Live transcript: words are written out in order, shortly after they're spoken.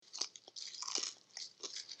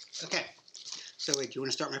Okay. So wait, do you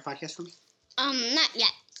want to start my podcast for me? Not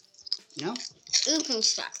yet. No? You can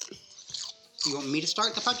start. You want me to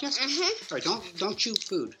start the podcast? Mm-hmm. All right, don't chew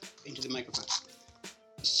food into the microphone.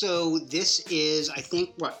 So this is, I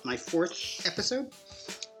think, my 4th episode?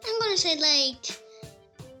 I'm going to say like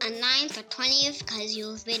a 9th or 20th because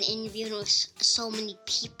you've been interviewing with so many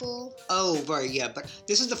people. Oh, right, yeah, but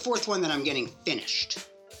this is the 4th one that I'm getting finished.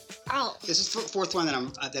 Oh. This is the 4th one that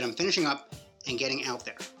I'm finishing up and getting out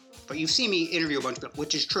there. But you've seen me interview a bunch of people,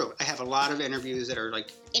 which is true. I have a lot of interviews that are like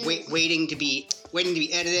waiting to be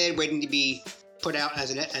edited, waiting to be put out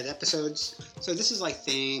as episodes. So this is, I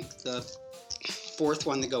think, the 4th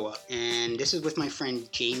one to go up. And this is with my friend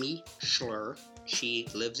Jamie Schlur. She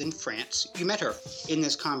lives in France. You met her. In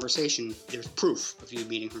this conversation, there's proof of you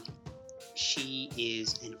meeting her. She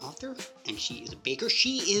is an author, and she is a baker.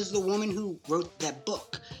 She is the woman who wrote that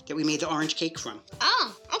book that we made the orange cake from.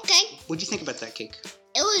 Oh, okay. What'd you think about that cake?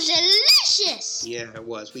 It was delicious. Yeah, it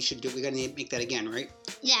was. We gotta make that again, right?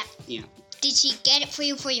 Yeah. Yeah. Did she get it for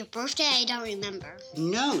you for your birthday? I don't remember.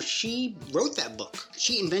 No, she wrote that book.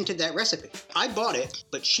 She invented that recipe. I bought it,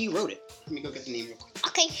 but she wrote it. Let me go get the name real quick.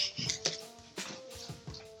 Okay.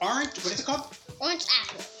 What is it called? Orange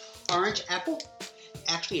apple. Orange apple?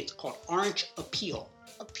 Actually, it's called orange appeal.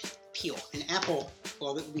 Appeal. An apple,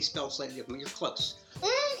 well, we spelled slightly different. You're close.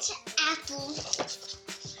 Orange apple.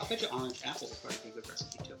 I'll bet you orange apple would probably be a good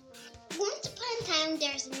recipe, too. Once upon a time,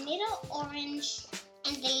 there's a little orange,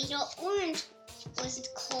 and the little orange was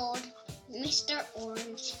called Mr.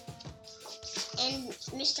 Orange. And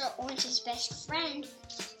Mr. Orange's best friend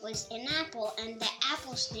was an apple, and the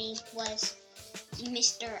apple's name was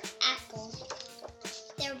Mr. Apple.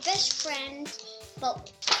 They were best friends,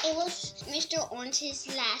 but it was Mr. Orange's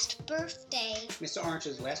last birthday. Mr.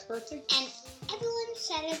 Orange's last birthday? And everyone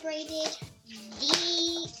celebrated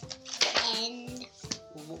the end.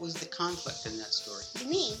 Well, what was the conflict in that story? What do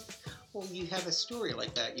you mean? Well, you have a story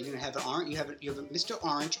like that. You're gonna have an orange. You have a Mr.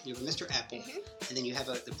 Orange. You have a Mr. Apple, and then you have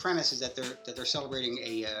the premise is that they're celebrating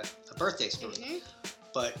a birthday story.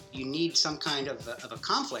 But you need some kind of a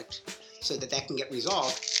conflict so that can get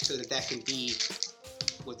resolved, so that can be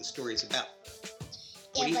what the story is about.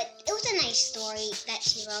 Yeah, but it was a nice story that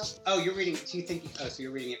she wrote. Oh, you're reading. So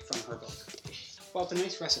you're reading it from her book. Well, it's a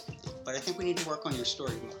nice recipe, but I think we need to work on your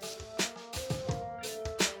story more.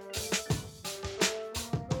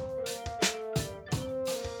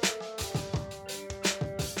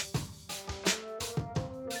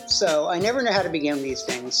 So I never know how to begin these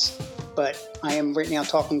things, but I am right now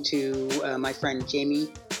talking to my friend Jamie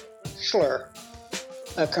Schlur.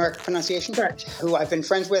 Correct pronunciation? Correct. Who I've been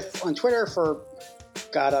friends with on Twitter for,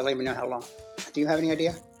 God, I don't even know how long. Do you have any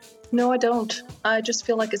idea? No, I don't. I just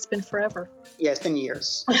feel like it's been forever. Yeah, it's been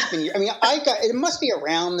years. I mean, it must be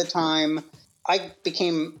around the time I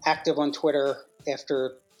became active on Twitter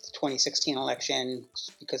after the 2016 election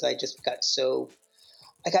because I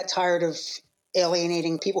got tired of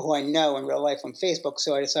alienating people who I know in real life on Facebook,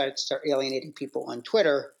 so I decided to start alienating people on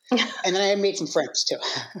Twitter, and then I made some friends too.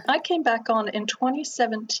 I came back on in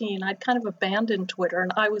 2017. I'd kind of abandoned Twitter,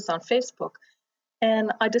 and I was on Facebook.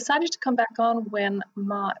 And I decided to come back on when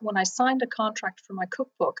I signed a contract for my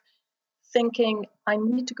cookbook, thinking I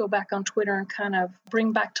need to go back on Twitter and kind of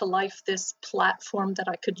bring back to life this platform that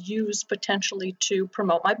I could use potentially to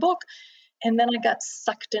promote my book. And then I got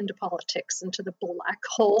sucked into politics, into the black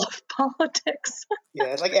hole of politics. Yeah,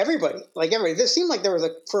 it's like everybody. This seemed like there was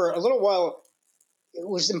for a little while, it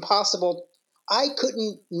was impossible. I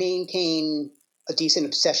couldn't maintain a decent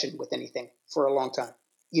obsession with anything for a long time.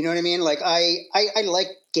 You know what I mean? Like I like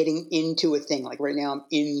getting into a thing. Like right now I'm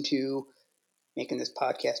into making this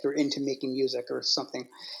podcast or into making music or something.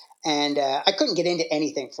 And I couldn't get into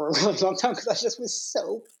anything for a really long time because I just was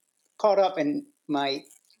so caught up in my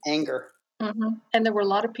anger. Mm-hmm. And there were a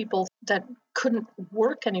lot of people that couldn't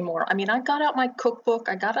work anymore. I mean, I got out my cookbook,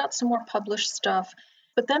 I got out some more published stuff,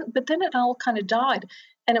 but then it all kind of died.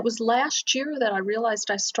 And it was last year that I realized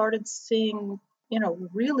I started seeing,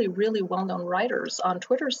 really, really well-known writers on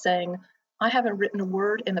Twitter saying, I haven't written a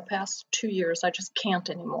word in the past 2 years. I just can't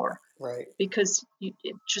anymore. Right. Because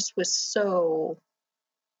it just was so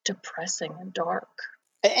depressing and dark.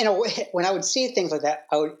 And when I would see things like that,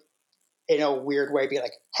 I would, in a weird way, be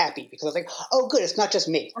like happy because I was like, oh, good, it's not just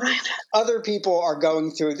me. Right. Other people are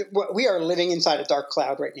going through, we are living inside a dark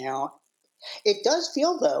cloud right now. It does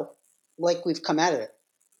feel, though, like we've come out of it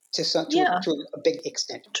to a big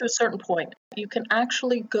extent. To a certain point. You can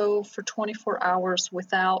actually go for 24 hours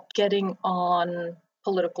without getting on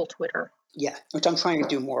political Twitter. Yeah, which I'm trying to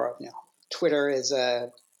do more of now. Twitter is,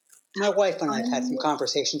 my wife and I have had some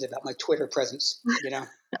conversations about my Twitter presence,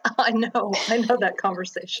 I know that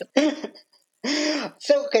conversation.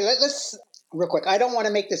 So, okay, let's real quick. I don't want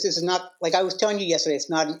to make this. This is not like I was telling you yesterday. It's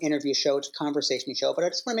not an interview show. It's a conversation show. But I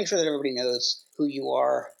just want to make sure that everybody knows who you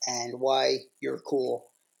are and why you're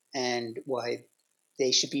cool and why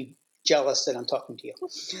they should be jealous that I'm talking to you.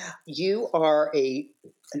 You are an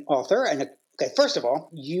author and okay. First of all,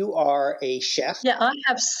 you are a chef. Yeah, I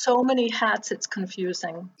have so many hats. It's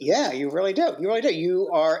confusing. Yeah, you really do. You really do.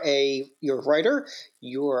 You're a writer.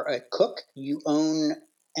 You're a cook. You own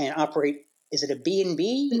and operate. Is it a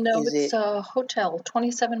B&B? No, it's a hotel,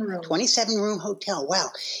 27 rooms. 27-room hotel. Wow.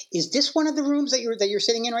 Is this one of the rooms that you're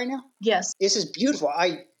sitting in right now? Yes. This is beautiful.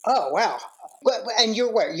 Oh, wow. And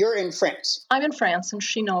you're where? You're in France. I'm in France, in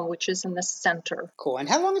Chinon, which is in the center. Cool. And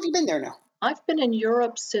how long have you been there now? I've been in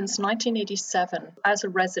Europe since 1987 as a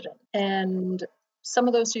resident, and some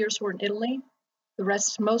of those years were in Italy. The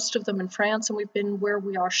rest, most of them in France, and we've been where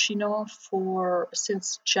we are, Chinon,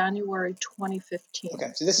 since January 2015.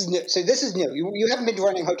 Okay, so this is new. You haven't been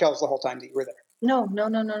running hotels the whole time that you were there. No.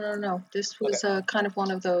 This was a kind of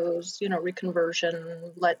one of those,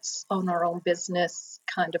 reconversion, let's own our own business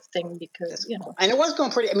kind of thing because, And it was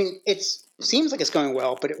going pretty, it seems like it's going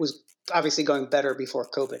well, but it was obviously going better before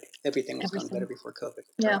COVID. Everything was going better before COVID.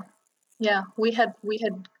 Yeah. Right? Yeah. We had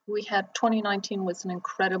 2019 was an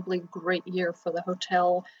incredibly great year for the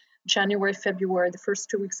hotel. January, February, the first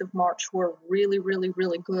 2 weeks of March were really, really,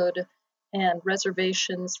 really good. And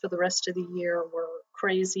reservations for the rest of the year were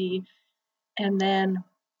crazy. And then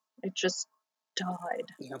it just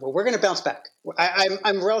died. Yeah, well, we're going to bounce back.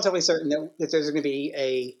 I'm relatively certain that there's going to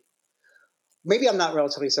be maybe I'm not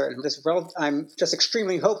relatively certain. I'm just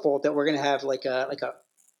extremely hopeful that we're going to have like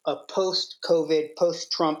a post-COVID,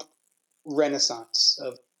 post-Trump renaissance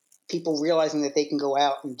of people realizing that they can go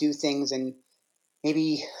out and do things and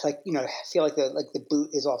maybe feel like the boot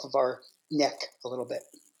is off of our neck a little bit.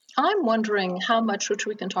 I'm wondering how much, which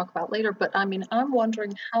we can talk about later, but I'm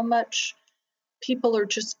wondering how much people are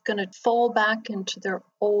just going to fall back into their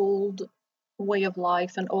old way of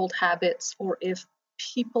life and old habits, or if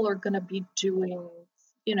people are going to be doing,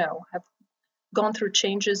 have gone through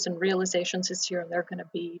changes and realizations this year and they're going to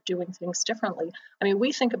be doing things differently.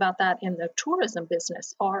 We think about that in the tourism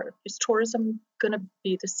business. Is tourism going to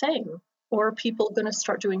be the same? Or are people going to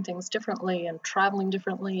start doing things differently and traveling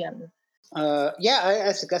differently? And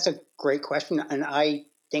that's a great question. And I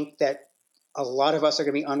think that a lot of us are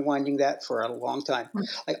going to be unwinding that for a long time.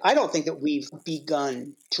 Mm-hmm. I don't think that we've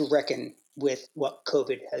begun to reckon with what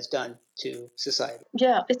COVID has done to society.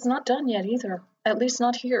 Yeah, it's not done yet either. At least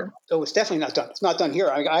not here. Oh, it's definitely not done. It's not done here.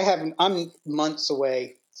 I'm months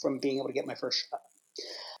away from being able to get my first shot.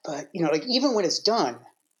 But, even when it's done,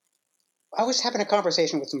 I was having a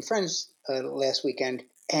conversation with some friends last weekend,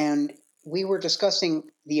 and we were discussing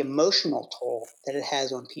the emotional toll that it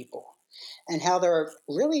has on people and how there are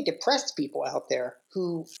really depressed people out there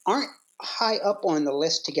who aren't high up on the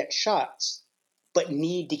list to get shots, but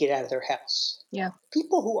need to get out of their house. Yeah.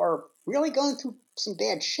 People who are really going through some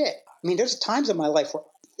bad shit. There's times in my life where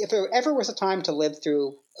if there ever was a time to live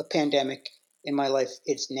through a pandemic in my life,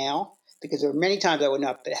 it's now. Because there are many times I would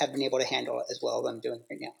not have been able to handle it as well as I'm doing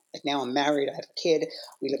right now. Like now I'm married, I have a kid,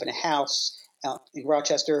 we live in a house out in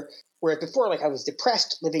Rochester. Whereas before, I was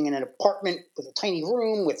depressed, living in an apartment with a tiny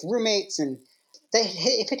room with roommates, and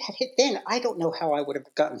if it had hit then, I don't know how I would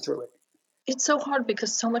have gotten through it. It's so hard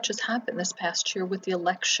because so much has happened this past year with the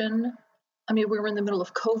election. We were in the middle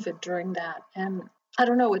of COVID during that, and I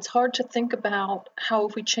don't know, it's hard to think about how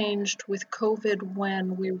have we changed with COVID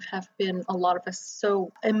when we have been, a lot of us,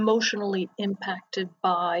 so emotionally impacted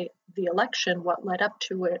by the election, what led up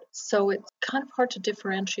to it. So it's kind of hard to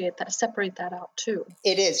separate that out too.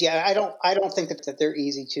 It is, yeah. I don't think that they're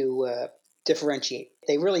easy to differentiate.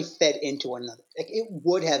 They really fed into one another. It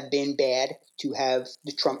would have been bad to have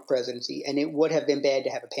the Trump presidency, and it would have been bad to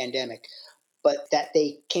have a pandemic, but that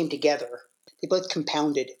they came together. They both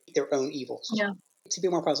compounded their own evils. Yeah. To be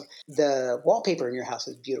more positive, the wallpaper in your house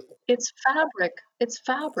is beautiful. It's fabric. It's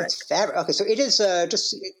fabric. Okay, so it is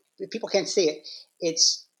people can't see it.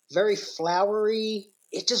 It's very flowery.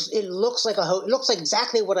 It looks like it looks like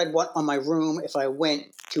exactly what I'd want on my room if I went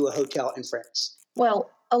to a hotel in France. Well,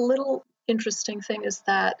 a little interesting thing is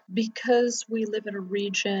that because we live in a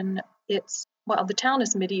region, the town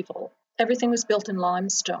is medieval. Everything was built in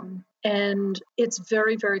limestone. And it's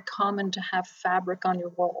very, very common to have fabric on your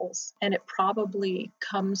walls. And it probably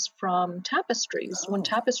comes from tapestries, when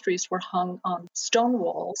tapestries were hung on stone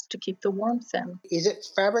walls to keep the warmth in. Is it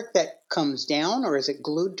fabric that comes down, or is it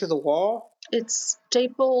glued to the wall? It's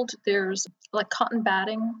stapled. There's cotton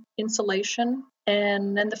batting, insulation,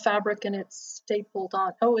 and then the fabric, and it's stapled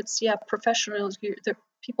on. Oh, it's, professional.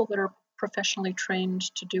 people that are professionally trained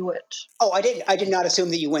to do it. Oh, I did not assume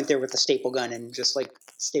that you went there with a staple gun and just like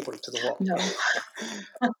stapled it to the wall. No.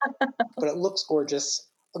 But it looks gorgeous.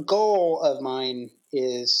 A goal of mine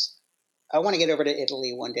is I want to get over to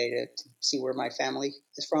Italy one day to see where my family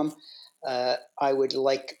is from. I would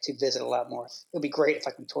like to visit a lot more. It would be great if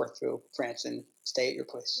I could tour through France and stay at your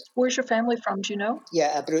place. Where's your family from? Do you know?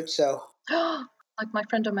 Yeah, Abruzzo. Like my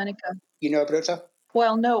friend Domenica. You know Abruzzo?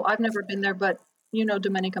 Well, no, I've never been there, but you know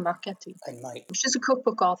Domenica Marchetti. I might. She's a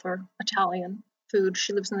cookbook author, Italian food.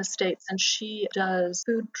 She lives in the States, and she does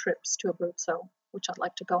food trips to Abruzzo, which I'd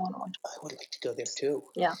like to go on one. I would like to go there too.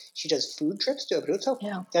 Yeah. She does food trips to Abruzzo?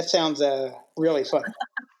 Yeah. That sounds really fun.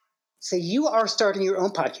 So you are starting your own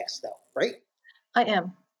podcast though, right? I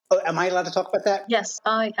am. Oh, am I allowed to talk about that? Yes,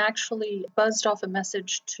 I actually buzzed off a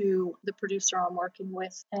message to the producer I'm working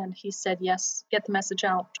with, and he said, yes, get the message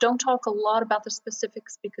out. Don't talk a lot about the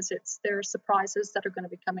specifics because there are surprises that are going to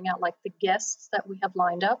be coming out, like the guests that we have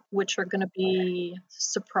lined up, which are going to be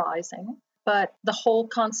surprising. But the whole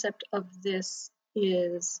concept of this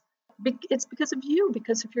is it's because of you,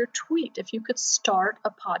 because of your tweet. If you could start a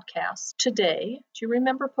podcast today, do you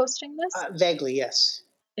remember posting this? Vaguely, yes.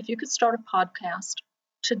 If you could start a podcast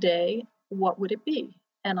today, what would it be?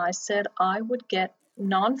 And I said I would get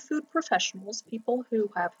non-food professionals, people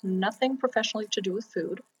who have nothing professionally to do with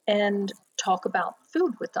food, and talk about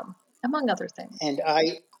food with them, among other things. And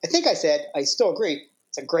I think I said, I still agree,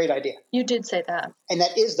 it's a great idea. You did say that. And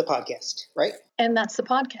that is the podcast, right? And that's the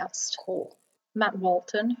podcast. Cool. Matt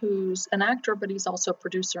Walton, who's an actor, but he's also a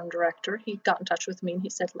producer and director, he got in touch with me and he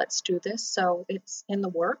said, let's do this. So it's in the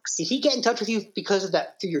works. Did he get in touch with you because of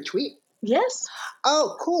that, through your tweet? Yes.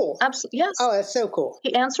 Oh, cool. Absolutely. Yes. Oh, that's so cool.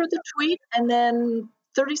 He answered the tweet, and then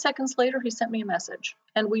 30 seconds later, he sent me a message.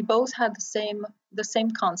 And we both had the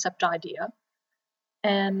same concept idea.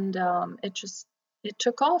 And it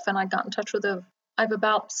took off, and I got in touch with I have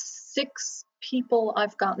about 6 people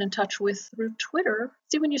I've gotten in touch with through Twitter.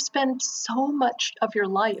 See, when you spend so much of your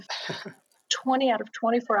life 20 out of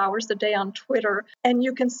 24 hours a day on Twitter, and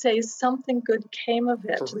you can say something good came of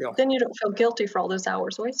it, then you don't feel guilty for all those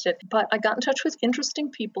hours wasted. But I got in touch with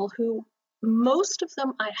interesting people who, most of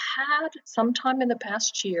them I had sometime in the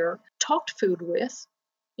past year talked food with.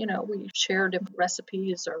 You know, we shared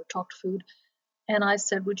recipes or talked food. And I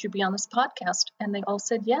said, would you be on this podcast? And they all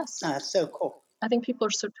said yes. Oh, that's so cool. I think people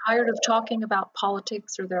are so tired of talking about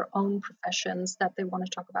politics or their own professions that they want to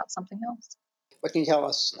talk about something else. What can you tell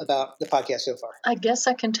us about the podcast so far? I guess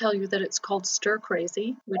I can tell you that it's called Stir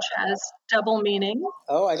Crazy, which has double meaning.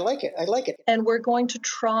 Oh, I like it. I like it. And we're going to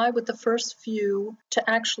try with the first few to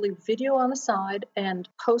actually video on the side and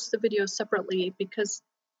post the video separately because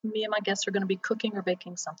me and my guests are going to be cooking or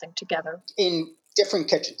baking something together. In different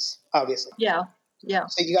kitchens, obviously. Yeah. Yeah.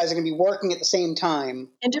 So you guys are going to be working at the same time.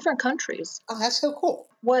 In different countries. Oh, that's so cool.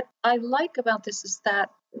 What I like about this is that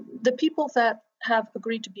the people that have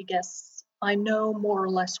agreed to be guests, I know more or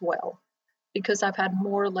less well because I've had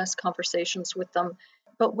more or less conversations with them.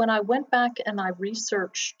 But when I went back and I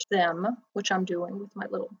researched them, which I'm doing with my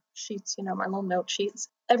little sheets, my little note sheets,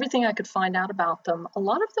 everything I could find out about them, a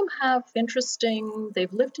lot of them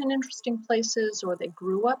they've lived in interesting places or they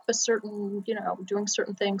grew up doing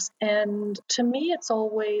certain things. And to me, it's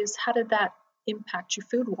always, how did that impact you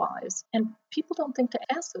food-wise? And people don't think to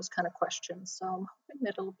ask those kind of questions. So I'm hoping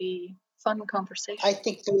that it'll be fun conversation. I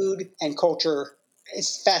think food and culture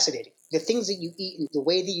is fascinating. The things that you eat and the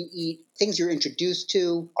way that you eat, things you're introduced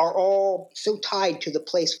to are all so tied to the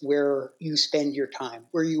place where you spend your time,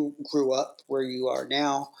 where you grew up, where you are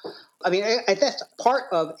now. I mean, that's part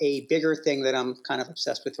of a bigger thing that I'm kind of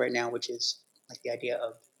obsessed with right now, which is like the idea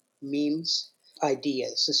of memes.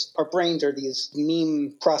 Ideas. Our brains are these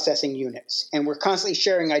meme processing units, and we're constantly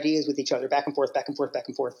sharing ideas with each other, back and forth, back and forth, back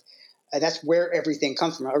and forth. And that's where everything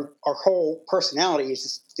comes from. Our whole personality is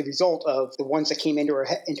just the result of the ones that came into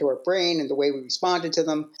our brain and the way we responded to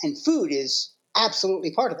them. And food is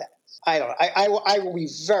absolutely part of that. I will be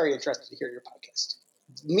very interested to hear your podcast.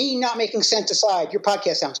 Me not making sense aside, your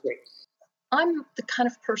podcast sounds great. I'm the kind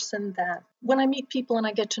of person that when I meet people and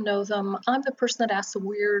I get to know them, I'm the person that asks the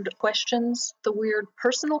weird questions, the weird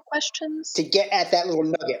personal questions. To get at that little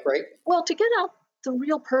nugget, right? Well, to get out the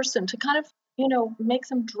real person, to kind of, make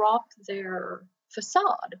them drop their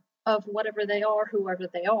facade of whatever they are, whoever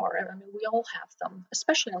they are. I mean, we all have them,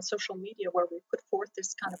 especially on social media where we put forth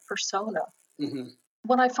this kind of persona. Mm-hmm.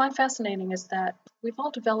 What I find fascinating is that we've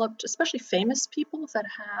all developed, especially famous people that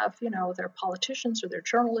have, they're politicians or they're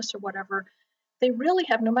journalists or whatever, they really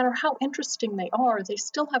have, no matter how interesting they are, they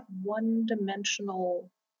still have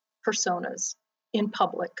one-dimensional personas in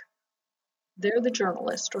public. they're the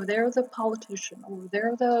journalist, or they're the politician, or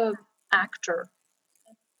they're the actor.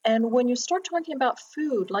 And when you start talking about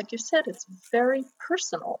food, like you said, it's very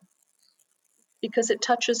personal because it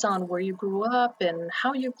touches on where you grew up and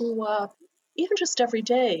how you grew up, even just every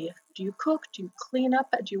day. Do you cook? Do you clean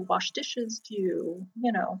up? Do you wash dishes? Do you,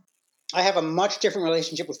 I have a much different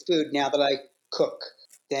relationship with food now that I cook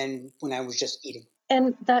than when I was just eating.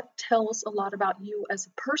 And that tells a lot about you as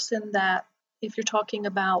a person, that if you're talking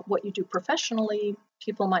about what you do professionally,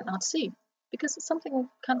 people might not see because it's something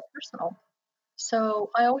kind of personal. So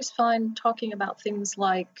I always find talking about things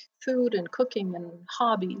like food and cooking and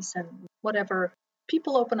hobbies and whatever,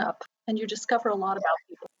 people open up and you discover a lot about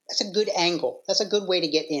people. That's a good angle. That's a good way to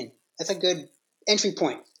get in. That's a good entry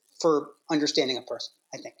point for understanding a person,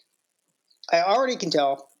 I think. I already can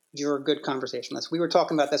tell you're a good conversationalist. We were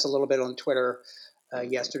talking about this a little bit on Twitter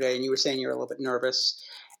yesterday, and you were saying you're a little bit nervous.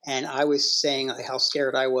 And I was saying how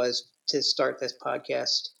scared I was to start this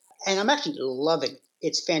podcast. And I'm actually loving it.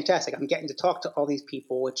 It's fantastic. I'm getting to talk to all these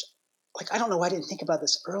people, which, I don't know why I didn't think about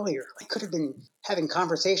this earlier. I could have been having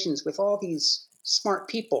conversations with all these smart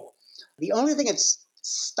people. The only thing that's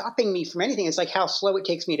stopping me from anything is how slow it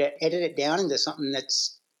takes me to edit it down into something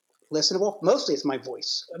that's listenable. Mostly it's my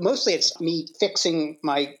voice. Mostly it's me fixing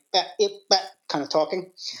my kind of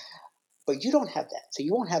talking. But you don't have that, so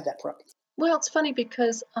you won't have that problem. Well, it's funny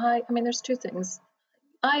because I mean, there's two things.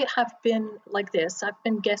 I have been like this. I've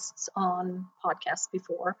been guests on podcasts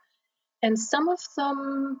before, and some of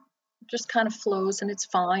them just kind of flows and it's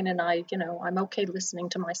fine. And I'm okay listening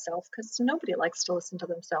to myself because nobody likes to listen to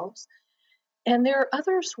themselves. And there are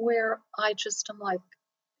others where I just am like,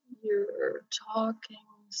 you're talking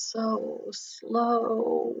so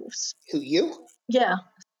slow. Who, you? Yeah.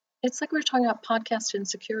 It's like we were talking about podcast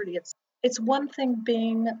insecurity. It's one thing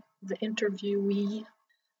being the interviewee,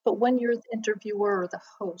 but when you're the interviewer or the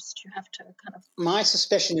host, you have to kind of. My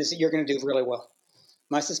suspicion is that you're going to do really well.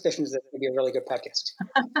 My suspicion is that it's going to be a really good podcast.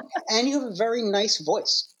 And you have a very nice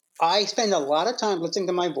voice. I spend a lot of time listening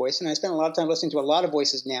to my voice, and I spend a lot of time listening to a lot of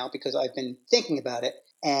voices now because I've been thinking about it.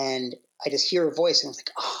 And I just hear a voice, and I'm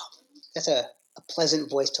like, oh, that's a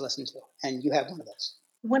pleasant voice to listen to. And you have one of those.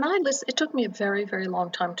 When I listen, it took me a very, very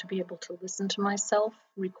long time to be able to listen to myself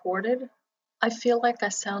recorded. I feel like I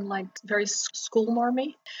sound like very school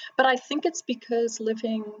normie, but I think it's because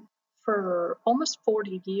living for almost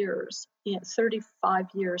 40 years, 35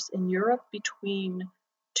 years in Europe between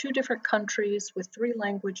two different countries with 3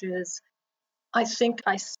 languages, I think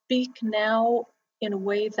I speak now in a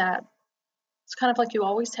way that it's kind of like you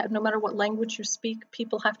always have, no matter what language you speak,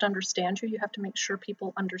 people have to understand you. You have to make sure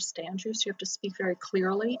people understand you. So you have to speak very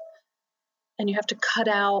clearly and you have to cut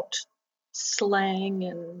out slang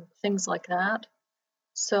and things like that.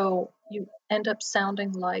 So you end up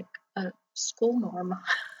sounding like a school norm.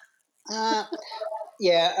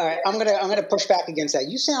 Yeah, all right. I'm gonna push back against that.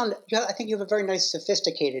 I think you have a very nice,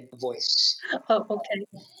 sophisticated voice. Oh, okay.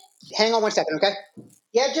 Hang on one second, okay?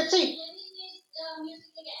 Yeah, Gypsy.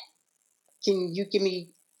 Can you give me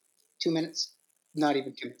 2 minutes? Not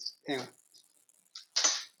even 2 minutes. Hang on.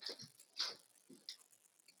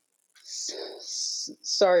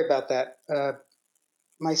 Sorry about that.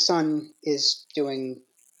 My son is doing,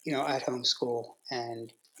 at-home school,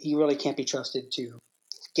 and he really can't be trusted to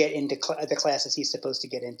get into the classes he's supposed to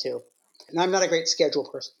get into. And I'm not a great schedule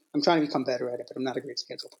person. I'm trying to become better at it, but I'm not a great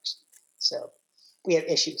schedule person. So we have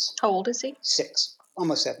issues. How old is he? 6,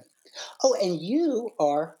 almost 7. Oh, and you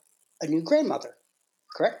are a new grandmother,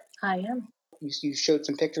 correct? I am. You showed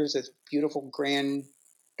some pictures of beautiful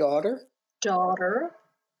granddaughter. Daughter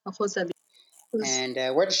of Rosalie. And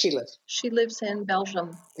where does she live? She lives in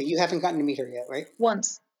Belgium. But you haven't gotten to meet her yet, right?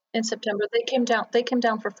 Once in September. They came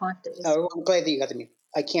down for 5 days. Oh, I'm glad that you got to meet.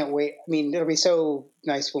 I can't wait. I mean, it'll be so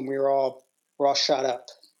nice when we're all shot up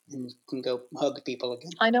and can go hug people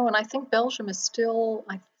again. I know, and I think Belgium is still,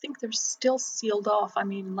 they're still sealed off. I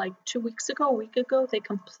mean, like a week ago, they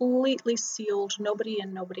completely sealed, nobody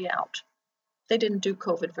in, nobody out. They didn't do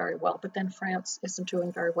COVID very well, but then France isn't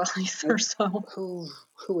doing very well either. So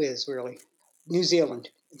who is really? New Zealand.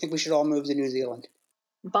 I think we should all move to New Zealand.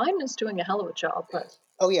 Biden is doing a hell of a job, but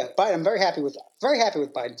oh yeah, Biden. I'm very happy with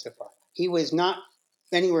Biden so far. He was not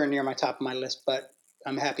anywhere near my top of my list, but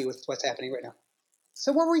I'm happy with what's happening right now.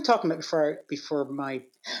 So what were we talking about before my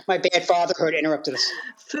bad fatherhood interrupted us?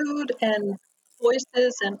 Food and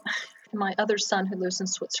voices, and my other son who lives in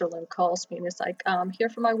Switzerland calls me and is like, I'm here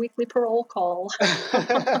for my weekly parole call.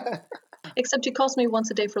 Except he calls me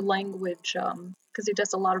once a day for language because he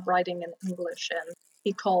does a lot of writing in English, and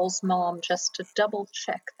he calls mom just to double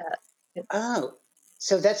check that. Oh,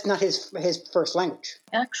 So that's not his first language.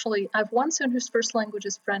 Actually, I have one son whose first language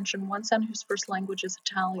is French and one son whose first language is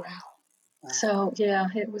Italian. Wow. So, yeah,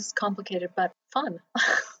 it was complicated, but fun.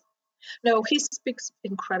 No, he speaks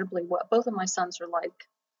incredibly well. Both of my sons are like,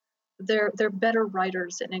 they're better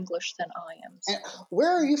writers in English than I am. So. And where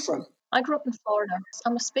are you from? I grew up in Florida.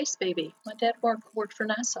 I'm a space baby. My dad worked for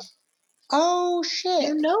NASA. Oh, shit.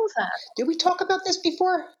 You know that. Did we talk about this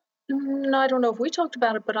before? No, I don't know if we talked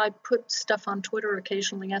about it, but I put stuff on Twitter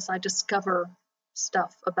occasionally as I discover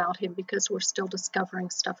stuff about him because we're still discovering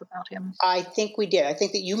stuff about him. I think we did. I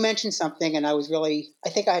think that you mentioned something, and I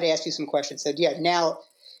think I had asked you some questions. Said, yeah, now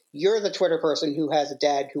you're the Twitter person who has a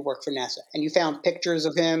dad who worked for NASA, and you found pictures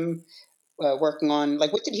of him working on,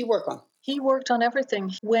 like, what did he work on? He worked on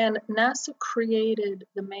everything. When NASA created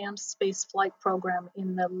the manned space flight program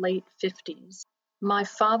in the late 50s, my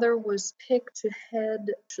father was picked to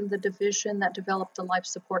head the division that developed the life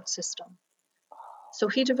support system. So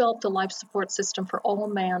he developed the life support system for all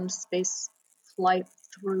manned space flight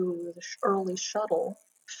through the early shuttle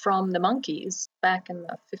from the monkeys back in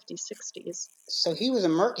the 50s, 60s. So he was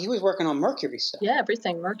working on Mercury stuff. Yeah,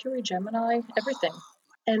 everything. Mercury, Gemini, everything.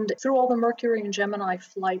 And through all the Mercury and Gemini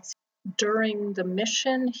flights, during the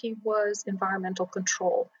mission, he was environmental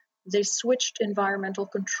control. They switched environmental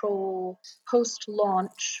control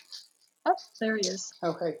post-launch. Oh, there he is.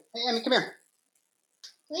 Okay. Hey, Emmy, come here.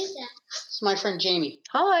 Who is that? This is my friend Jamie.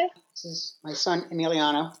 Hi. This is my son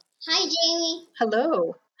Emiliano. Hi, Jamie.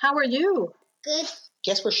 Hello. How are you? Good.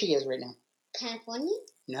 Guess where she is right now? California?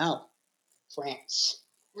 No. France.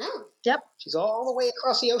 Oh. Yep. She's all the way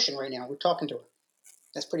across the ocean right now. We're talking to her.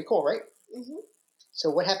 That's pretty cool, right? Mm-hmm.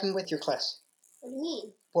 So what happened with your class? What do you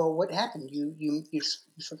mean? Well, what happened? You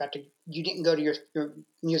forgot to. You didn't go to your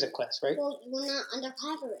music class, right? Well, we're not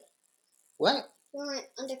undercovering. What? We're not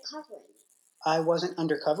undercovering. I wasn't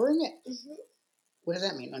undercovering it? Mm-hmm. What does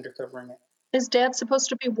that mean, undercovering it? Is Dad supposed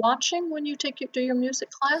to be watching when you do your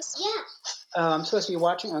music class? Yeah. I'm supposed to be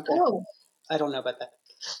watching? Okay. Oh. I don't know about that.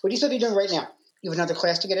 What are you supposed to be doing right now? You have another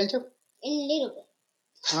class to get into? In a little bit.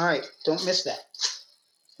 All right. Don't miss that.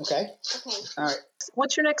 Okay? Okay. All right.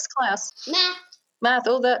 What's your next class? Math. Math.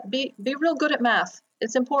 Oh, be real good at math.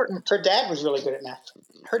 It's important. Her dad was really good at math.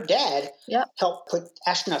 Her dad Yep. helped put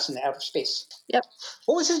astronauts into outer space. Yep.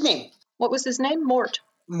 What was his name? What was his name? Mort.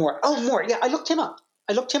 Mort. Oh, Mort. Yeah, I looked him up.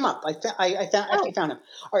 I actually found him.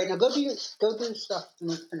 All right, now go do stuff and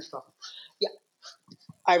then finish talking. Yeah.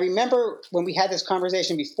 I remember when we had this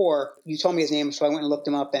conversation before, you told me his name, so I went and looked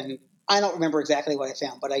him up, and I don't remember exactly what I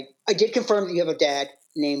found, but I did confirm that you have a dad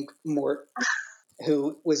named Mort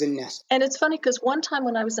who was in NASA. And it's funny because one time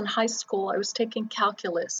when I was in high school, I was taking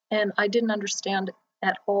calculus, and I didn't understand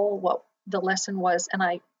at all what the lesson was, and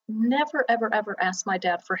I never, ever, ever asked my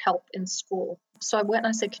dad for help in school. So I went and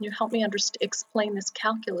I said, can you help me explain this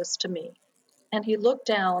calculus to me? And he looked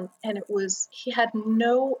down, and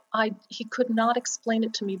he could not explain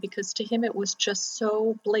it to me because to him it was just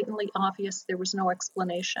so blatantly obvious there was no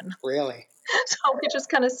explanation. Really? So we just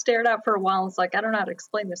kind of stared out for a while. It's like, I don't know how to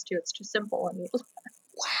explain this to you. It's too simple. And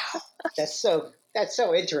wow. That's so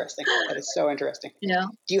interesting. That is so interesting. Yeah.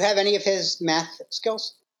 Do you have any of his math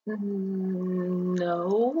skills?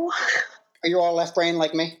 No. Are you all left brain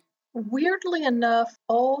like me? Weirdly enough,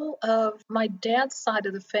 all of my dad's side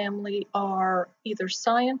of the family are either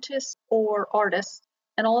scientists or artists,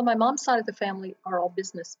 and all of my mom's side of the family are all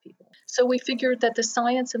business people. So we figured that the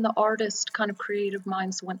science and the artist kind of creative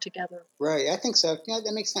minds went together. Right, I think so. Yeah,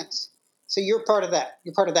 that makes sense. So you're part of that.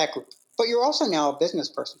 You're part of that group. But you're also now a business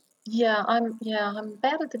person. Yeah, I'm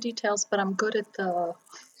bad at the details, but I'm good at the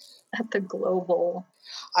global.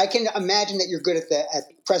 I can imagine that you're good at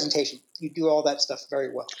presentation. You do all that stuff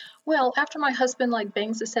very well. Well, after my husband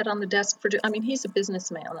bangs his head on the desk he's a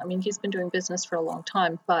businessman. He's been doing business for a long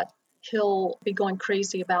time, but he'll be going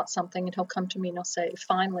crazy about something and he'll come to me and he'll say,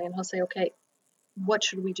 finally, and he'll say, okay, what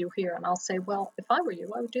should we do here? And I'll say, well, if I were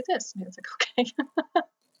you, I would do this. And he's like, okay.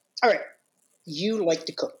 All right. You like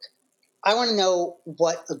to cook. I want to know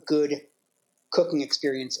what a good cooking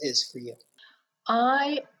experience is for you.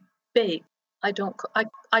 I bake. I don't cook.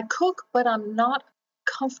 I cook, but I'm not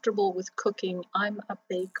comfortable with cooking. I'm a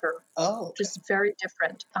baker. Oh. Which is very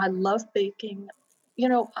different. I love baking.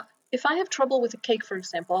 If I have trouble with a cake, for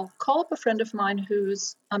example, I'll call up a friend of mine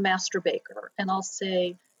who's a master baker, and I'll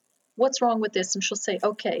say, what's wrong with this? And she'll say,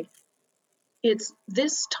 okay, it's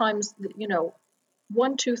this times,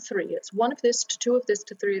 1, 2, 3. It's 1 of this to 2 of this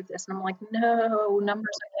to 3 of this. And I'm like, no,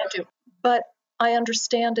 numbers I can't do. But I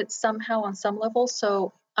understand it somehow on some level,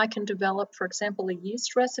 so I can develop, for example, a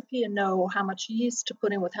yeast recipe and know how much yeast to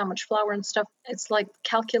put in with how much flour and stuff. It's like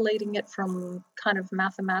calculating it from kind of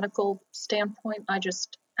mathematical standpoint. I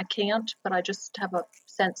can't, but I just have a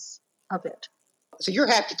sense of it. So your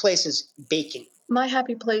happy place is baking. My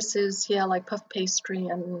happy place is, like puff pastry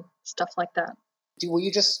and stuff like that. Will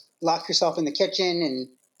you just lock yourself in the kitchen and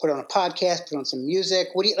put on a podcast, put on some music?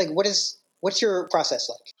 What do you like? What's your process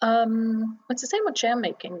like? It's the same with jam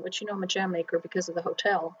making, which I'm a jam maker because of the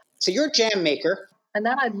hotel. So you're a jam maker. And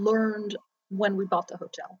that I learned when we bought the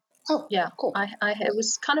hotel. Oh, yeah, cool. It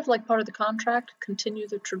was kind of like part of the contract, continue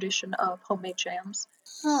the tradition of homemade jams.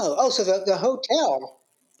 So the hotel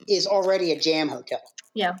is already a jam hotel.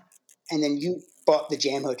 Yeah. And then you bought the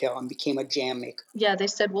jam hotel and became a jam maker. Yeah, they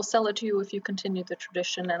said, we'll sell it to you if you continue the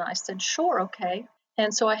tradition. And I said, sure, okay.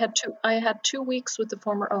 And so I had 2 weeks with the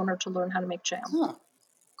former owner to learn how to make jam. Oh,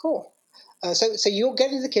 cool. So you'll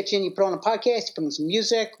get into the kitchen, you put on a podcast, you put on some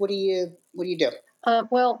music. What do you do?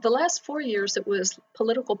 Well, the last 4 years it was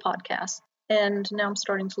political podcasts, and now I'm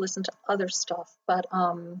starting to listen to other stuff. But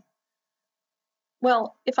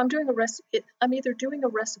well, if I'm doing a recipe, I'm either doing a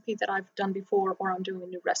recipe that I've done before, or I'm doing a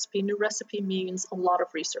new recipe. New recipe means a lot of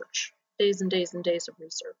research, days and days and days of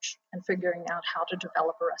research, and figuring out how to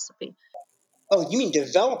develop a recipe. Oh, you mean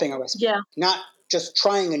developing a recipe? Yeah. Not just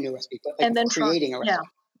trying a new recipe, but like creating a recipe.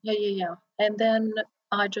 Yeah. And then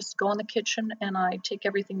I just go in the kitchen and I take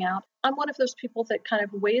everything out. I'm one of those people that kind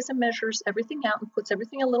of weighs and measures everything out and puts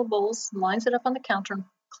everything in little bowls, lines it up on the counter, and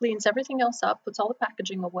cleans everything else up, puts all the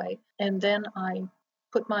packaging away, and then I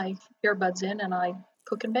put my earbuds in and I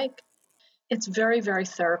cook and bake. It's very, very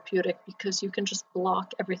therapeutic because you can just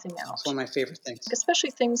block everything out. It's one of my favorite things.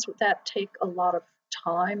 Especially things that take a lot of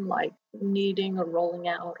time, like kneading or rolling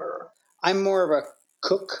out. I'm more of a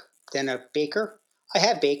cook than a baker. I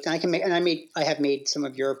have baked, and I have made some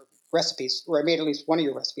of your recipes, or I made at least one of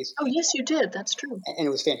your recipes. Oh, yes, you did. That's true. And it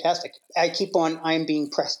was fantastic. I am being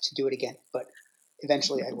pressed to do it again, but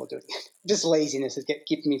eventually I will do it again. Just laziness is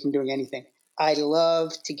keeping me from doing anything. I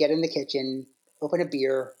love to get in the kitchen, open a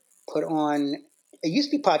beer, put on. It used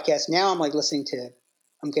to be podcasts. Now I'm like listening to.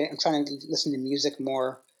 I'm trying to listen to music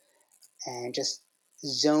more, and just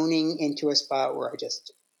zoning into a spot where I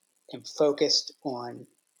just am focused on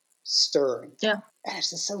stirring. Yeah. And it's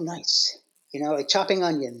just so nice. Like chopping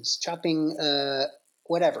onions, chopping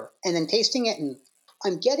whatever, and then tasting it. And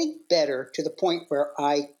I'm getting better to the point where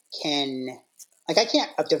I can't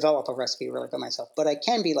develop a recipe really by myself, but I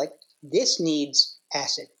can be like, this needs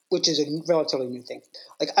acid, which is a relatively new thing.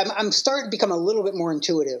 Like I'm starting to become a little bit more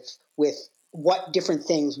intuitive with what different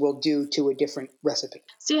things will do to a different recipe.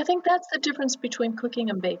 See, I think that's the difference between cooking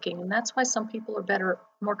and baking. And that's why some people are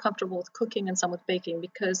more comfortable with cooking and some with baking,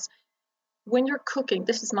 because when you're cooking,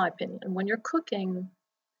 this is my opinion, when you're cooking,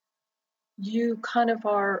 you kind of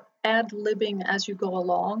are ad-libbing as you go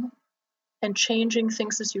along and changing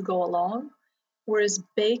things as you go along. Whereas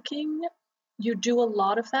baking, you do a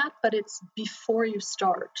lot of that, but it's before you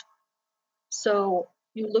start. So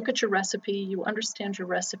you look at your recipe, you understand your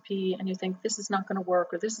recipe, and you think this is not going to work,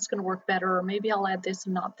 or this is going to work better, or maybe I'll add this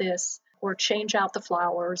and not this, or change out the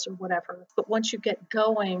flours or whatever. But once you get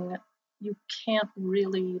going, you can't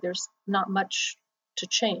really, there's not much to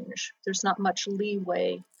change. There's not much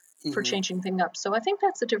leeway for changing things up. So I think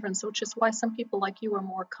that's the difference, which is why some people like you are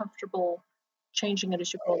more comfortable changing it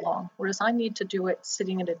as you go along, whereas I need to do it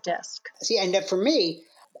sitting at a desk. See, and for me,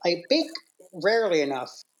 I bake rarely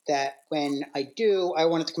enough that when I do, I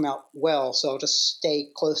want it to come out well, so I'll just stay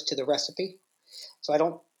close to the recipe. So I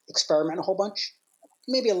don't experiment a whole bunch.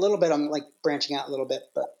 Maybe a little bit, I'm like branching out a little bit,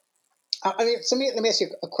 but let me ask you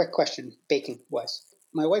a quick question, baking-wise.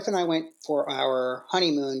 My wife and I went for our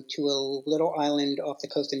honeymoon to a little island off the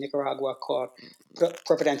coast of Nicaragua called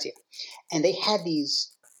Providencia, and they had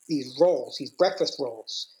these rolls, these breakfast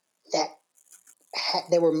rolls that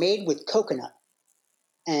they were made with coconut,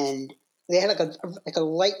 and they had like a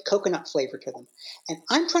light coconut flavor to them. And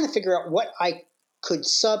I'm trying to figure out what I could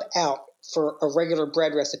sub out for a regular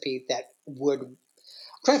bread recipe that would. I'm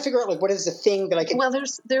trying to figure out like what is the thing that I can. Well,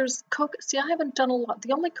 there's coconut. See, I haven't done a lot.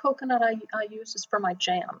 The only coconut I use is for my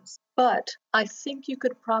jams. But I think you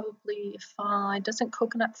could probably find. Doesn't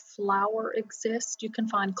coconut flour exist? You can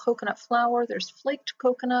find coconut flour. There's flaked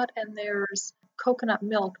coconut, and there's coconut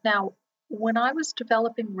milk. Now, when I was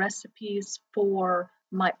developing recipes for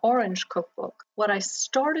my orange cookbook, what I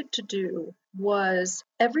started to do was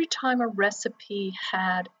every time a recipe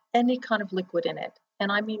had any kind of liquid in it,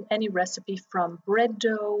 and I mean any recipe from bread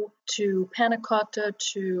dough to panna cotta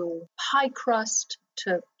to pie crust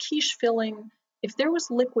to quiche filling, if there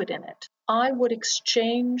was liquid in it, I would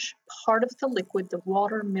exchange part of the liquid, the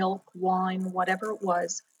water, milk, wine, whatever it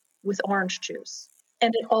was, with orange juice.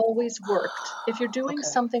 And it always worked. If you're doing Okay.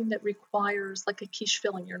 something that requires like a quiche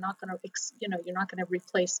filling, you're not going to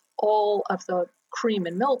replace all of the cream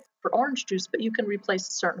and milk for orange juice, but you can replace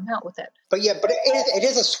a certain amount with it. But it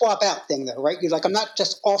is a swap out thing though, right? You're like, I'm not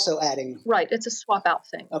just also adding. Right. It's a swap out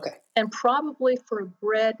thing. Okay. And probably for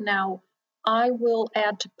bread now, I will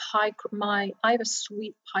add to I have a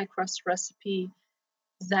sweet pie crust recipe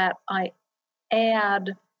that I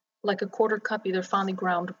add like a quarter cup either finely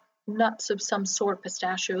ground nuts of some sort,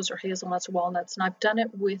 pistachios or hazelnuts or walnuts, and I've done it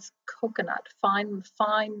with coconut, fine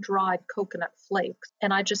dried coconut flakes,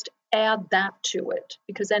 and I just add that to it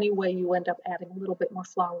because anyway you end up adding a little bit more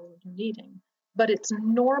flour when you're kneading. But it's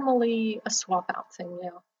normally a swap out thing,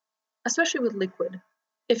 yeah, especially with liquid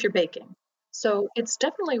if you're baking. So it's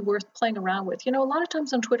definitely worth playing around with. A lot of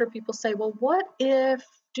times on Twitter people say, well,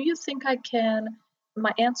 do you think I can?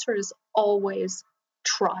 My answer is always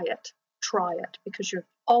try it, because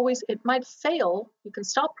it might fail. You can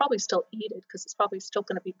probably still eat it because it's probably still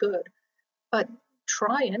going to be good, but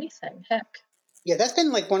try anything, heck. Yeah, that's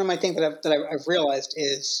been like one of my things that I've realized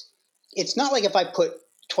is it's not like if I put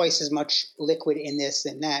twice as much liquid in this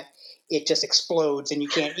and that, it just explodes and you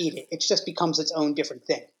can't eat it. It just becomes its own different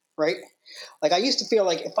thing, right? Like I used to feel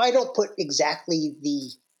like if I don't put exactly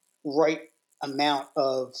the right amount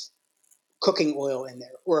of cooking oil in there,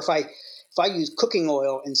 or if I use cooking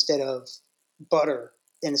oil instead of butter,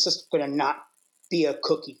 then it's just going to not be a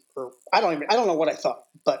cookie. Or I don't know what I thought,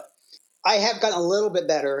 but I have gotten a little bit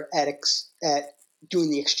better at doing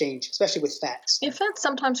the exchange, especially with fats. Yeah, fats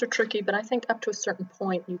sometimes are tricky, but I think up to a certain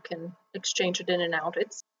point you can exchange it in and out.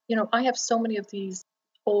 It's I have so many of these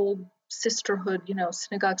old sisterhood,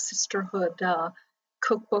 synagogue sisterhood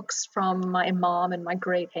cookbooks from my mom and my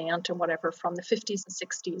great aunt and whatever from the 50s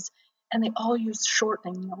and 60s. And they all use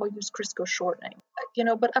shortening. They all use Crisco shortening.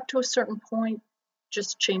 But up to a certain point,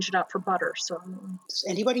 just change it out for butter. So does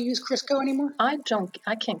anybody use Crisco anymore? I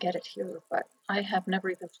can't get it here, but I have never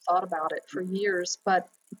even thought about it for years. But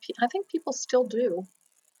I think people still do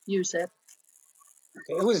use it.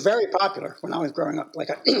 Okay. It was very popular when I was growing up. Like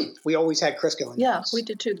we always had Crisco in the house. We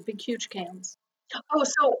did too. The big, huge cans. Oh,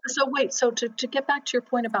 so wait. So to get back to your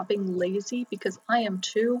point about being lazy, because I am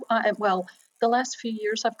too. The last few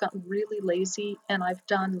years I've gotten really lazy and I've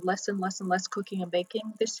done less and less and less cooking and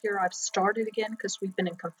baking. This year I've started again because we've been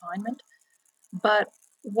in confinement. But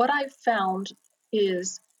what I've found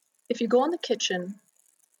is if you go in the kitchen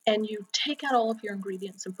and you take out all of your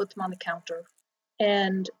ingredients and put them on the counter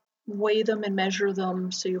and weigh them and measure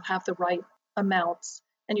them so you have the right amounts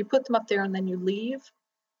and you put them up there and then you leave,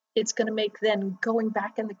 it's going to make then going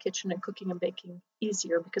back in the kitchen and cooking and baking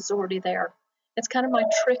easier because it's already there. It's kind of my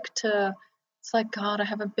trick to, it's like, God, I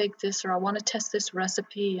haven't baked this or I want to test this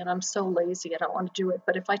recipe and I'm so lazy, I don't want to do it.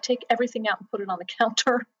 But if I take everything out and put it on the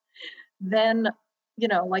counter, then,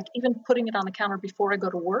 like even putting it on the counter before I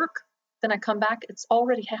go to work, then I come back, it's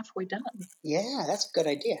already halfway done. Yeah, that's a good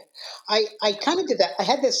idea. I kind of did that. I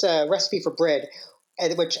had this recipe for bread,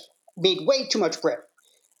 which made way too much bread.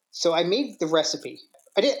 So I made the recipe.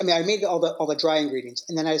 I made all the dry ingredients,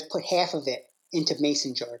 and then I just put half of it into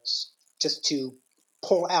mason jars just to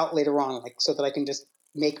pull out later on, like so that I can just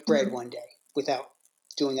make bread one day without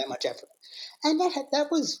doing that much effort. And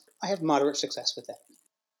I have moderate success with that.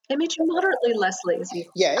 It made you moderately less lazy.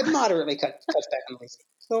 Yeah, it moderately cuts back on lazy.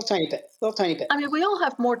 Little tiny bit. I mean, we all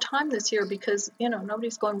have more time this year because,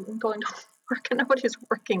 nobody's going to work and nobody's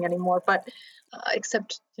working anymore, but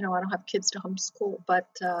except, I don't have kids to homeschool, but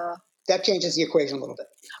that changes the equation a little bit.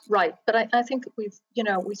 Right. But I think we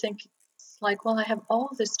think it's like, well, I have all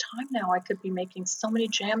this time now. I could be making so many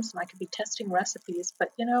jams and I could be testing recipes,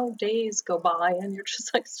 but days go by and you're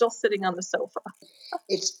just like still sitting on the sofa.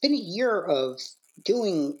 It's been a year of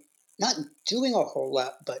not doing a whole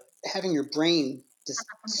lot, but having your brain just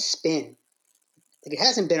spin. Like it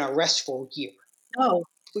hasn't been a restful year. No.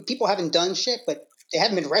 People haven't done shit, but they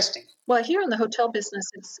haven't been resting. Well, here in the hotel business,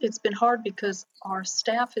 it's been hard because our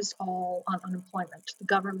staff is all on unemployment.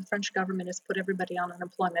 The French government has put everybody on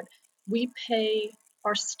unemployment. We pay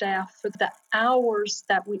our staff for the hours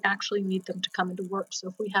that we actually need them to come into work. So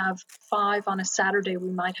if we have 5 on a Saturday, we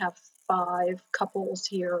might have 5 couples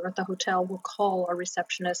here at the hotel. We'll call our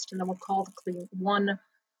receptionist and then we'll call one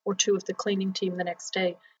or two of the cleaning team the next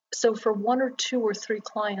day. So for 1 or 2 or 3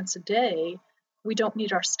 clients a day, we don't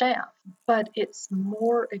need our staff, but it's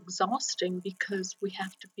more exhausting because we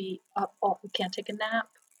have to be up. We can't take a nap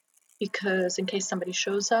because in case somebody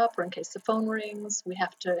shows up or in case the phone rings, we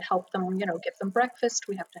have to help them, give them breakfast.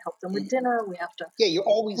 We have to help them with dinner. We have to. Yeah,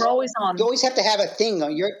 we're always on. You always have to have a thing.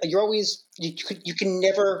 You're always, you can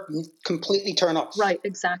never completely turn off. Right,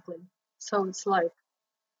 exactly. So it's like,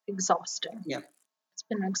 exhausting. Yeah. It's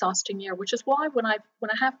been an exhausting year, which is why when I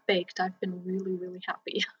have baked, I've been really, really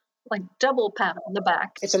happy. Like double pat on the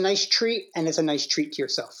back. It's a nice treat, and it's a nice treat to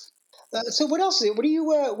yourself. So what else? What do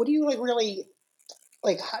you like really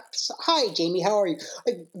like? Hi, Jamie. How are you?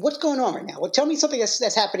 Like, what's going on right now? Well, tell me something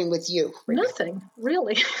that's happening with you. Right Nothing, now.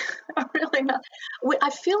 really. Really not. I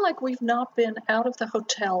feel like we've not been out of the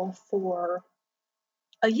hotel for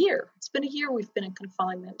a year. It's been a year we've been in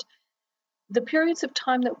confinement. The periods of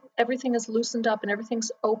time that everything has loosened up and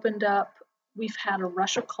everything's opened up, we've had a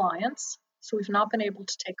rush of clients, so we've not been able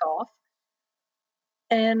to take off.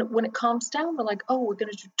 And when it calms down, we're like, oh, we're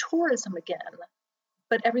going to do tourism again,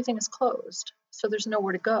 but everything is closed, so there's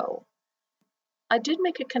nowhere to go. I did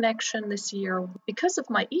make a connection this year because of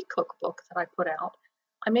my e-cookbook that I put out.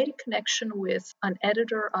 I made a connection with an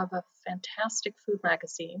editor of a fantastic food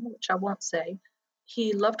magazine, which I won't say.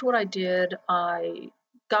 He loved what I did. I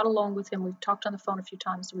got along with him. We've talked on the phone a few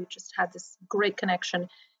times. We just had this great connection.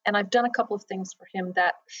 And I've done a couple of things for him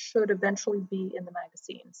that should eventually be in the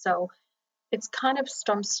magazine. So it's kind of,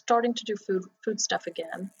 I'm starting to do food stuff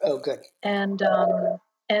again. Oh, good. And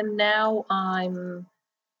now I'm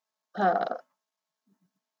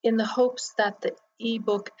in the hopes that the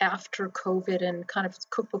ebook after COVID and kind of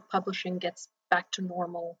cookbook publishing gets back to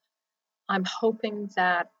normal. I'm hoping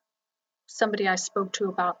that somebody I spoke to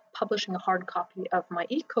about publishing a hard copy of my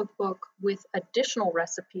e-cookbook with additional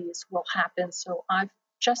recipes will happen. So I've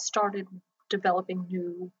just started developing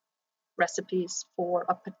new recipes for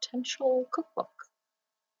a potential cookbook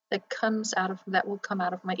that will come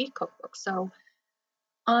out of my e-cookbook. So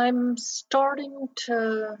I'm starting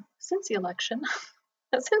to, since the election,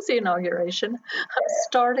 since the inauguration, I'm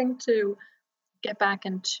starting to get back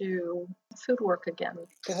into food work again.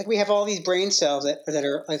 Because like we have all these brain cells that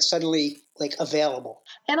are like suddenly like available.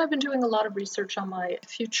 And I've been doing a lot of research on my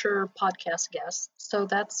future podcast guests, so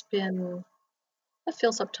that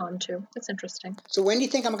fills up time too. It's interesting. So when do you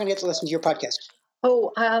think I'm going to get to listen to your podcast?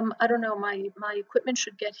 Oh, I don't know. My equipment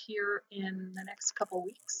should get here in the next couple of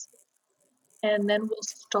weeks, and then we'll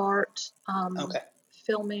start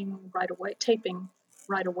filming right away, taping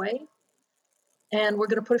right away. And we're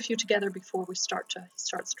going to put a few together before he starts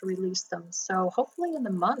to release them. So hopefully in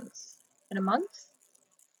a month,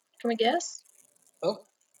 can we guess? Oh,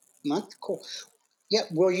 month, cool. Yeah,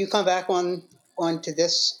 will you come back onto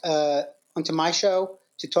this onto my show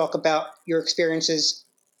to talk about your experiences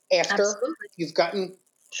after you've gotten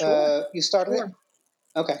you started it?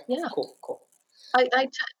 Okay. Yeah. Cool.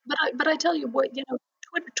 But I tell you what,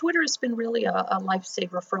 Twitter has been really a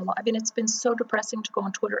lifesaver for a lot. I mean, it's been so depressing to go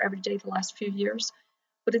on Twitter every day the last few years.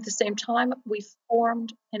 But at the same time, we've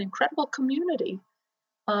formed an incredible community.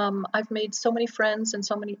 I've made so many friends and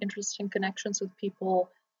so many interesting connections with people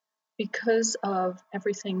because of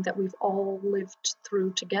everything that we've all lived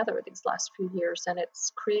through together these last few years. And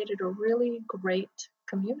it's created a really great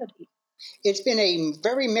community. It's been a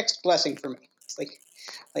very mixed blessing for me. It's like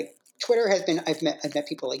Twitter has been, I've met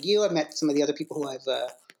people like you. I've met some of the other people who I've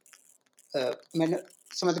met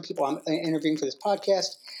some of the people I'm interviewing for this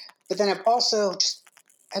podcast. But then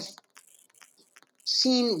I've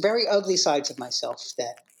seen very ugly sides of myself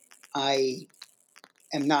that I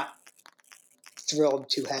am not thrilled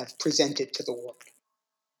to have presented to the world.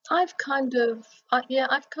 I've kind of.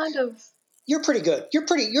 You're pretty good.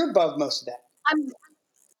 You're above most of that.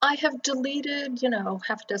 I have deleted,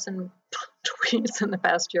 half a dozen tweets in the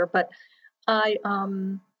past year, but I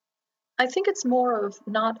think it's more of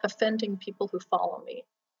not offending people who follow me.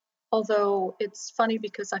 Although it's funny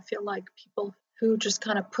because I feel like people who just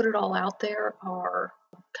kind of put it all out there are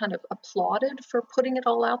kind of applauded for putting it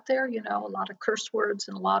all out there, a lot of curse words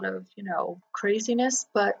and a lot of, craziness,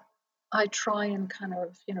 but I try and kind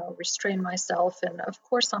of, restrain myself. And of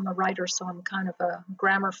course I'm a writer, so I'm kind of a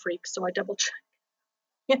grammar freak. So I double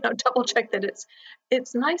check that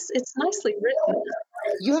it's nice. It's nicely written.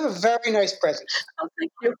 You have a very nice presence. Oh,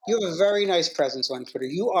 thank you. You have a very nice presence on Twitter.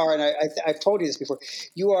 You are, and I've told you this before.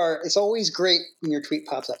 You are. It's always great when your tweet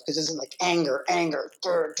pops up because it's like anger, and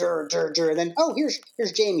then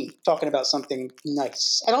here's Jamie talking about something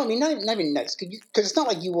nice. I don't mean not even nice because it's not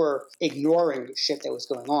like you were ignoring the shit that was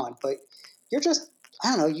going on, but you're just,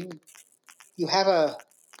 I don't know, you have a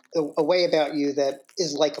way about you that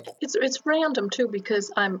is likable. It's random too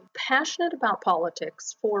because I'm passionate about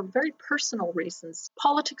politics for very personal reasons.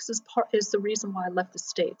 Politics is the reason why I left the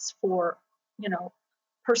States for,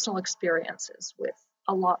 personal experiences with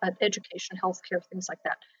a lot of education, healthcare, things like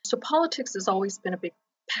that. So politics has always been a big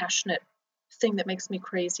passionate thing that makes me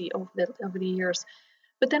crazy over the years.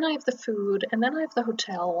 But then I have the food, and then I have the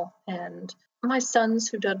hotel, and my sons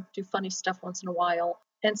who do funny stuff once in a while.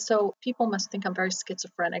 And so people must think I'm very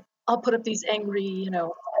schizophrenic. I'll put up these angry,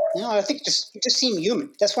 No, I think you just seem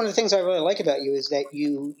human. That's one of the things I really like about you is that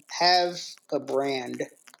you have a brand,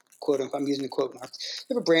 quote unquote. I'm using the quote marks.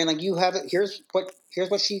 You have a brand, like you have it. Here's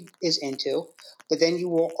what she is into, but then you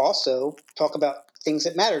will also talk about things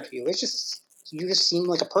that matter to you. You just seem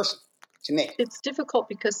like a person to me. It's difficult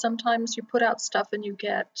because sometimes you put out stuff and you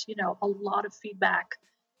get, a lot of feedback.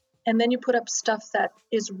 And then you put up stuff that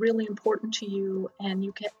is really important to you and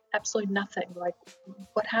you get absolutely nothing. Like,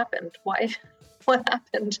 what happened? Why? What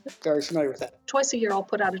happened? Very familiar with that. Twice a year, I'll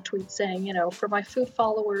put out a tweet saying, for my food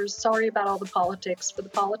followers, sorry about all the politics. For the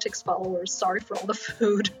politics followers, sorry for all the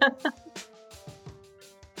food.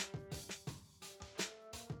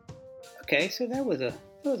 Okay, so that was a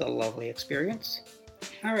lovely experience.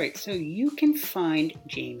 All right, so you can find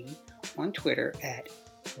Jamie on Twitter at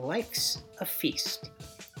Life's a Feast.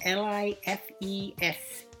 LIFESAFEAST.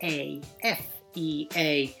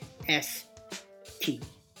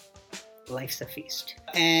 Life's a Feast.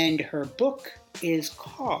 And her book is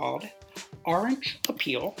called Orange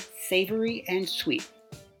Appeal, Savory and Sweet.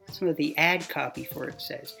 Some of the ad copy for it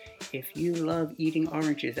says, if you love eating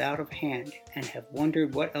oranges out of hand and have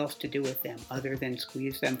wondered what else to do with them other than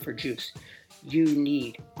squeeze them for juice, you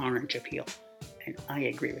need Orange Appeal. And I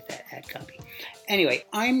agree with that ad copy. Anyway,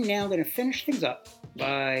 I'm now going to finish things up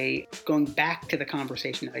by going back to the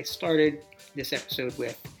conversation that I started this episode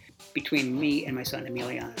with between me and my son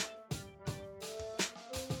Emiliano.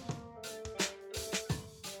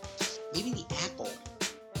 Maybe the apple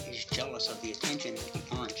is jealous of the attention that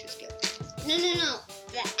the orange is getting. No.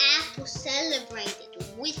 The apple celebrated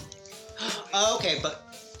with Oh, okay, but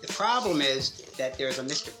the problem is that there's a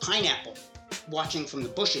Mr. Pineapple watching from the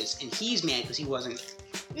bushes, and he's mad because he wasn't.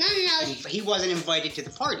 No. He wasn't invited to the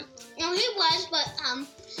party. No, he was, but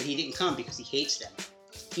But he didn't come because he hates them.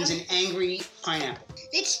 He's an angry pineapple.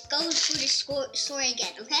 Let's go through the story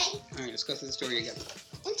again, okay? All right, let's go through the story again.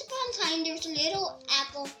 Once upon a time, there was a little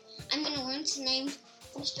apple. I'm gonna learn to name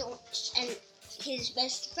Mr. Orange, and his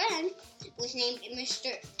best friend was named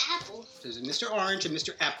Mr. Apple. There's a Mr. Orange and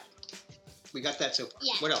Mr. Apple. We got that so far.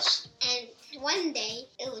 Yeah. What else? And one day,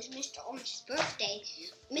 it was Mr. Orange's birthday.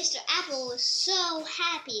 Mr. Apple was so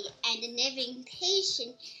happy, and an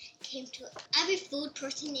invitation came to every food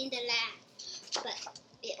person in the land. But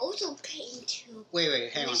it also came to...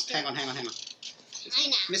 Wait, hang on. Pineapple.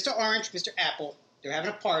 Mr. Orange, Mr. Apple, they're having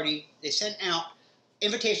a party. They sent out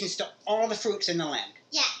invitations to all the fruits in the land.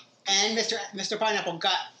 Yeah. And Mr. Pineapple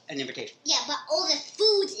got an invitation. Yeah, but all the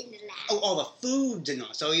foods in the land. Oh, all the foods in the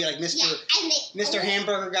land. So you're like Mr. Yeah, and Mr.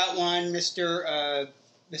 Hamburger got one. Mr.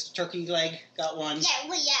 Turkey Leg got one.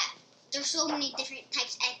 Yeah, there's so many different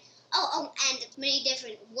types, and and many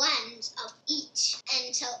different ones of each.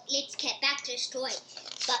 And so let's get back to the story.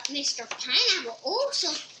 But Mr. Pineapple also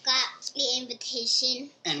got the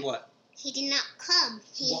invitation. And what? He did not come.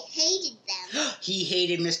 He hated them. He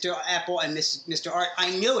hated Mr. Apple and Mr. Art.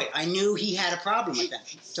 I knew it. I knew he had a problem with them.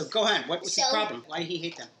 So go ahead. What was his problem? Why did he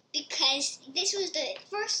hate them? Because this was the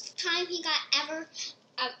first time he got ever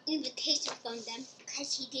an invitation from them,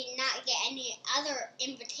 because he did not get any other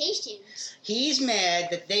invitations. He's mad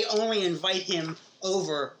that they only invite him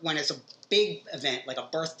over when it's a big event, like a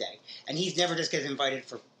birthday, and he's never just gets invited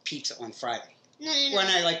for pizza on Friday. No.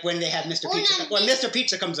 When they have Mr. Pizza. When Mr.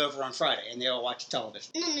 Pizza comes over on Friday and they all watch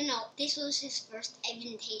television. No. This was his first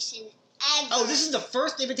invitation ever. Oh, this is the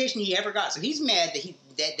first invitation he ever got. So he's mad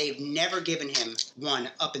that they've never given him one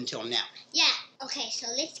up until now. Yeah. Okay, so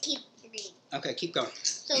let's keep reading. Okay, keep going.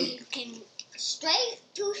 So he came straight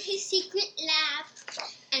to his secret lab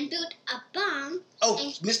and built a bomb. Oh,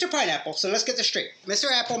 Mr. Pineapple. So let's get this straight.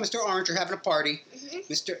 Mr. Apple, Mr. Orange are having a party.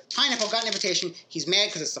 Mm-hmm. Mr. Pineapple got an invitation. He's mad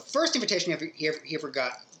because it's the first invitation he ever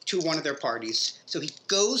got to one of their parties. So he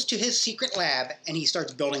goes to his secret lab and he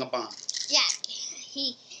starts building a bomb. Yeah,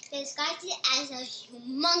 he disguised it as a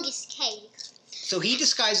humongous cake. So he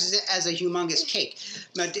disguises it as a humongous cake.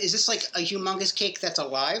 Now, is this like a humongous cake that's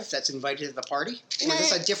alive, that's invited to the party? Or is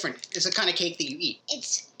this it's a kind of cake that you eat?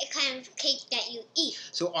 It's a kind of cake that you eat.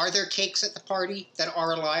 So are there cakes at the party that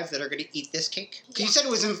are alive that are going to eat this cake? Because Yeah. you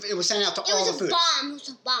said it was sent out to all the foods. It was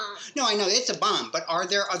a bomb. No, I know, it's a bomb, but are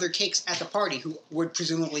there other cakes at the party who would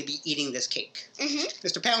presumably be eating this cake? Mm-hmm.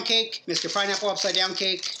 Mr. Pound Cake, Mr. Pineapple Upside Down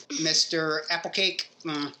Cake, Mr. Apple Cake.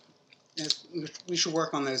 We should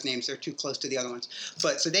work on those names. They're too close to the other ones.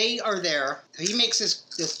 But so they are there. He makes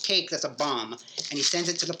this cake that's a bomb, and he sends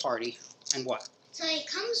it to the party. And what? So he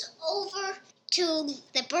comes over to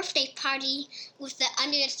the birthday party with the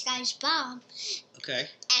under the skies bomb. Okay.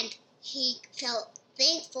 And he felt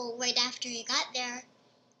thankful right after he got there.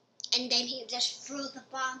 And then he just threw the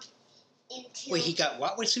bomb until... Wait, he got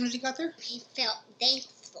what as soon as he got there? He felt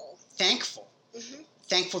thankful. Thankful? Mm-hmm.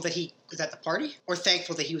 Thankful that he was at the party? Or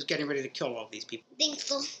thankful that he was getting ready to kill all these people?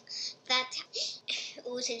 Thankful that it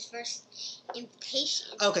was his first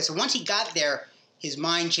invitation. Okay, so once he got there, his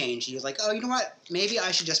mind changed. He was like, oh, you know what? Maybe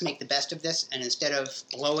I should just make the best of this, and instead of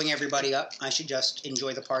blowing everybody up, I should just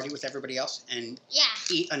enjoy the party with everybody else and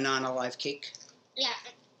eat a non-alive cake. Yeah,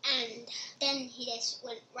 and then he just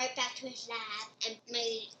went right back to his lab and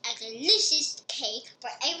made a delicious cake for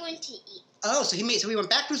everyone to eat. Oh, so he went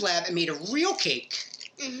back to his lab and made a real cake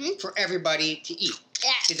for everybody to eat.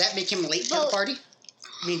 Yeah. Did that make him late to the party?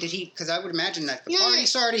 I mean, did he? Because I would imagine that the party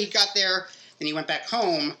started, he got there, then he went back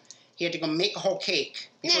home. He had to go make a whole cake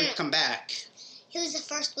before he could come back. He was the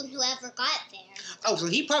first one who ever got there. Oh, so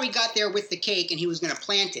he probably got there with the cake and he was going to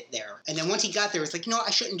plant it there. And then once he got there, he was like, you know what,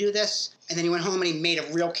 I shouldn't do this. And then he went home and he made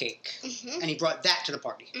a real cake. And he brought that to the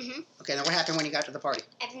party. Okay, now what happened when he got to the party?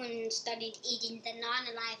 Everyone started eating the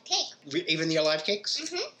non-alive cake. Even the alive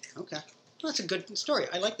cakes? Okay. Well, that's a good story.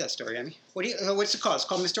 I like that story, Emmy. What's it called? It's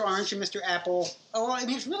called Mr. Orange and Mr. Apple. Oh, well, I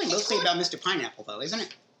mean, it's really mostly about Mr. Pineapple, though, isn't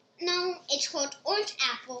it? No, it's called Orange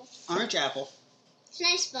Apple. Orange Apple. It's a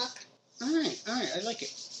nice book. All right, I like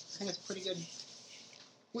it. I think it's pretty good.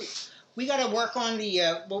 We got to work on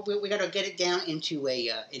the. We got to get it down into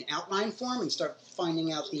an outline form and start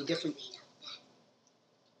finding out the different.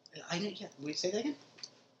 I know. Yeah. Will you say that again?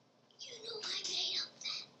 You know I made up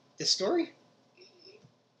that. The story?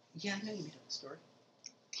 Yeah, I know you made up the story.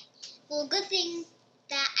 Well, good thing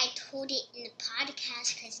that I told it in the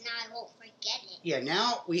podcast because now I won't forget it. Yeah,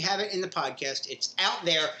 now we have it in the podcast. It's out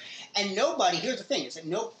there, and nobody. Here's the thing: is that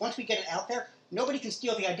once we get it out there, nobody can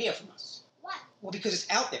steal the idea from us. What? Well, because it's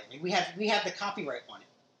out there. We have the copyright on it.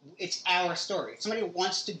 It's our story. If somebody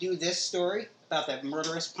wants to do this story about that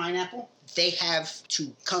murderous pineapple, they have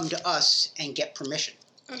to come to us and get permission.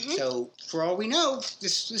 So, for all we know,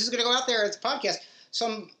 this is going to go out there as a podcast.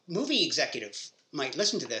 Some movie executive might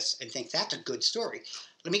listen to this and think, that's a good story.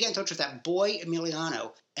 Let me get in touch with that boy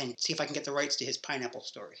Emiliano and see if I can get the rights to his pineapple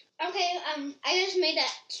story. Okay, I just made that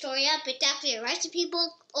story up. It's actually a recipe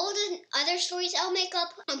book. All the other stories I'll make up,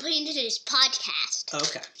 I'm putting into this podcast.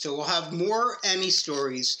 Okay, so we'll have more Emmy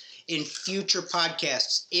stories in future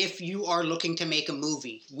podcasts. If you are looking to make a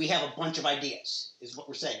movie, we have a bunch of ideas, is what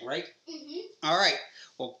we're saying, right? All right.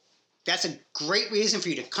 Well, that's a great reason for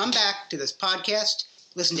you to come back to this podcast.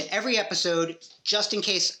 Listen to every episode just in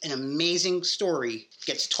case an amazing story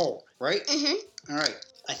gets told, right? All right.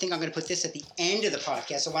 I think I'm going to put this at the end of the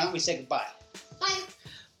podcast, so why don't we say goodbye? Bye.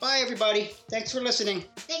 Bye, everybody. Thanks for listening.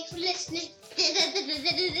 Thanks for listening.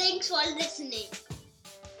 Thanks for listening.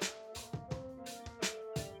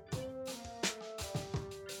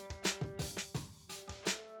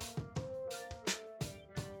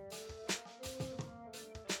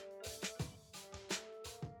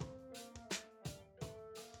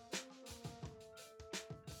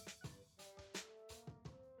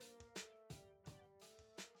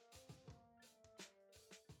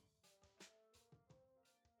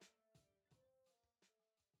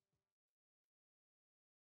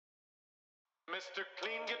 Mr.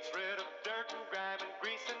 Clean gets rid of dirt and grime and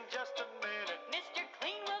grease in just a minute. Mr.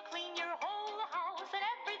 Clean will clean your whole house and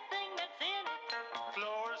everything that's in it.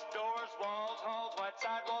 Floors, doors, walls, halls, white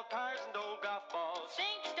sidewall tires, and old golf balls.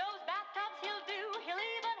 Sinks, stoves, bathtubs he'll do. He'll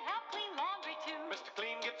even help clean laundry too. Mr.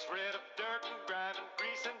 Clean gets rid of dirt and grime and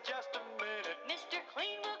grease in just a minute. Mr.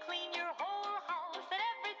 Clean will clean your whole house and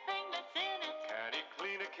everything that's in it. Can he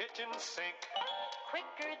clean a kitchen sink?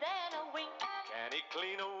 Quicker than a wink. Can he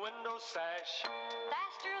clean a window sash?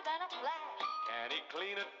 Faster than a flash. Can he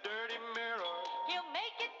clean a dirty mirror? He'll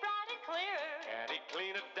make it bright and clear. Can he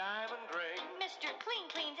clean a diamond ring? Mr. Clean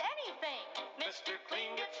cleans anything. Mr.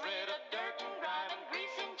 Clean gets rid of dirt and